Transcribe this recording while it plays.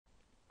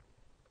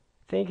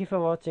Thank you for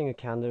watching a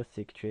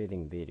candlestick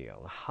trading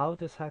video. How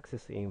to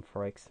success in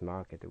Forex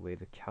market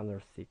with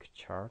candlestick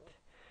chart.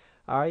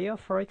 Are you a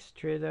Forex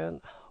trader?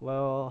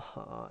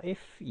 Well, if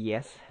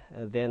yes,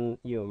 then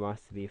you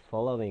must be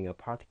following a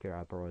particular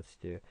approach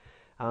to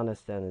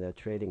understand the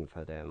trading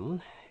for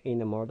them. In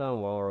the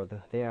modern world,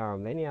 there are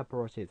many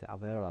approaches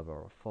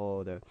available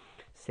for the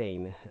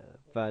same,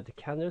 but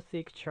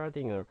candlestick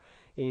charting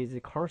is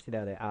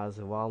considered as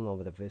one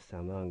of the best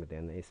among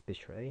them,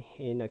 especially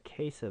in the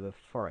case of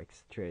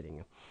Forex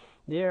trading.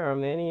 There are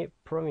many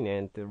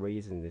prominent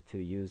reasons to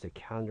use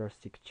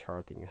candlestick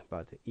charting,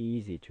 but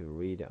easy to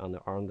read and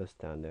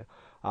understand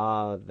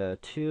are the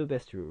two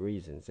best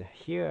reasons.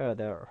 Here are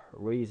the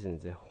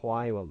reasons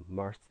why one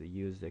must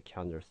use the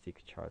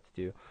candlestick chart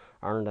to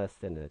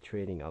understand the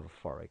trading of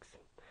Forex.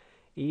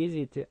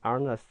 Easy to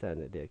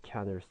understand the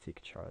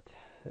candlestick chart.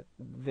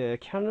 The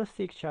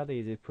candlestick chart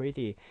is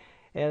pretty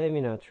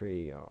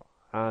elementary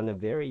and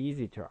very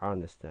easy to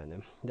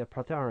understand. The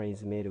pattern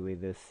is made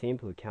with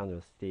simple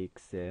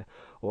candlesticks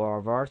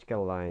or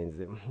vertical lines.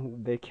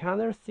 The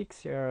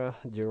candlesticks are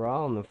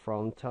drawn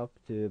from top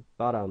to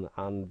bottom,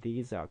 and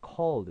these are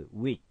called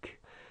wick.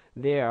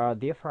 There are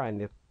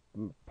different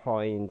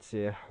points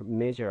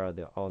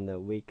measured on the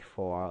wick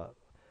for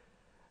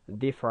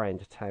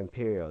different time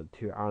period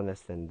to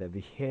understand the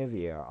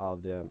behavior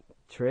of the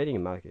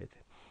trading market.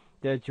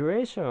 The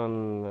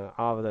duration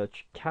of the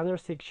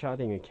candlestick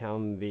charting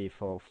can be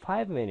for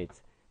 5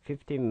 minutes,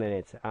 15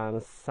 minutes,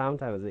 and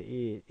sometimes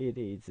it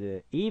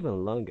is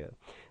even longer.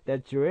 The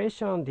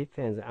duration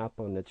depends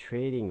upon the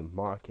trading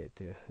market.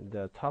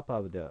 The top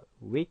of the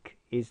wick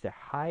is the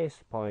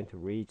highest point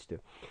reached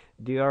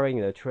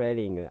during the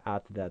trading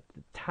at that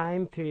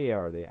time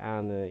period,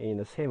 and in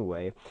the same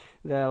way,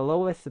 the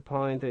lowest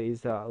point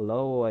is the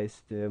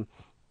lowest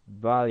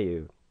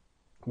value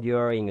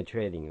during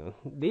trading.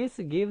 This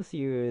gives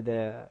you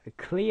the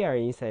clear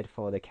insight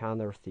for the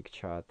candlestick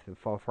chart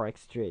for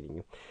Forex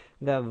trading.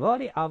 The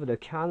body of the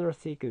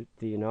candlestick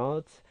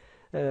denotes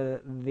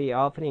the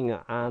opening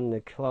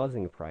and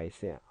closing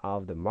price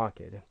of the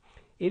market.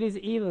 It is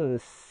even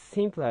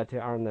simpler to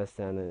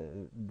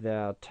understand.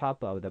 The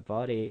top of the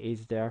body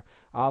is the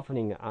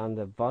opening and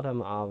the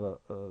bottom of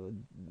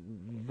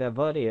the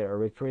body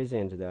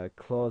represent the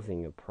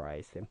closing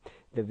price.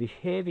 The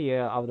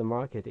behavior of the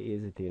market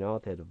is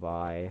denoted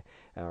by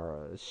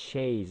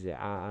shades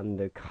and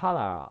the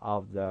color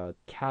of the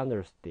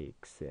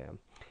candlesticks.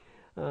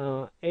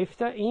 If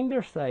the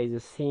investor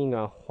is seeing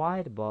a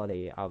white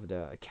body of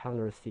the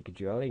candlestick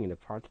during a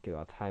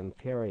particular time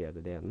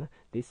period, then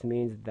this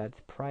means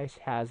that price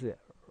has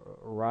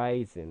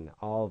risen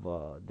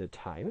over the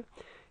time.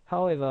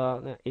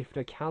 However, if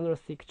the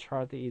candlestick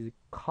chart is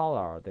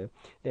colored,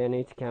 then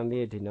it can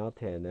be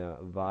denoted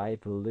by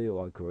blue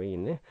or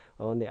green.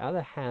 On the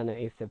other hand,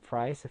 if the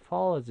price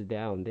falls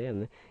down,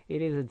 then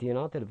it is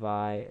denoted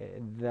by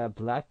the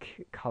black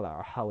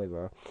color.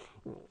 However,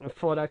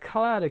 for the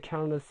colored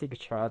candlestick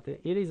chart,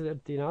 it is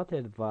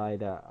denoted by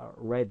the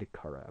red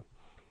color.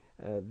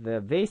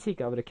 The basic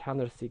of the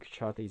candlestick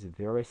chart is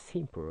very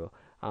simple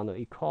and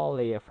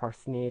equally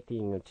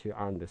fascinating to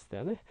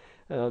understand.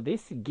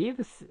 This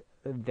gives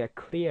the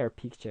clear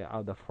picture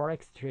of the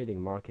Forex trading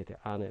market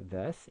and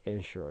thus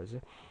ensures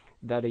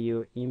that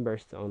you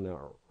invest on the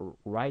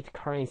right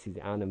currencies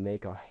and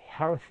make a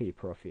healthy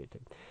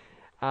profit.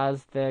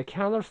 As the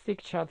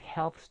candlestick chart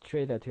helps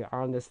trader to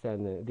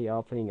understand the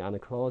opening and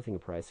closing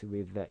price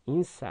with the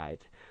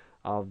insight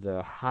of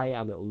the high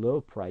and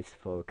low price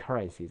for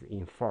currencies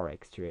in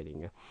Forex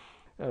trading.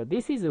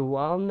 This is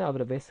one of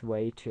the best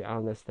ways to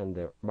understand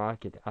the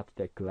market at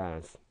a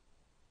glance.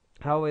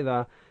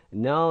 However,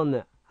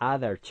 none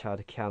other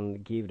chart can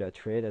give the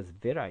traders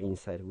better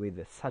insight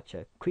with such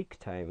a quick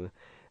time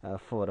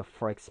for the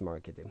Forex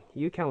market.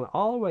 You can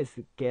always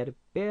get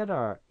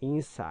better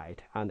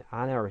insight and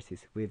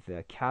analysis with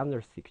the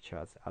candlestick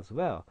charts as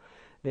well.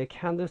 The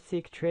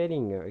candlestick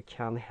trading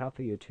can help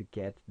you to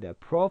get the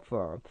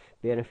proper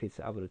benefits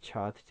of the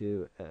chart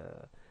to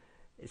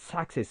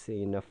success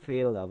in the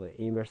field of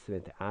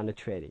investment and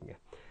trading.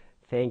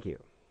 Thank you.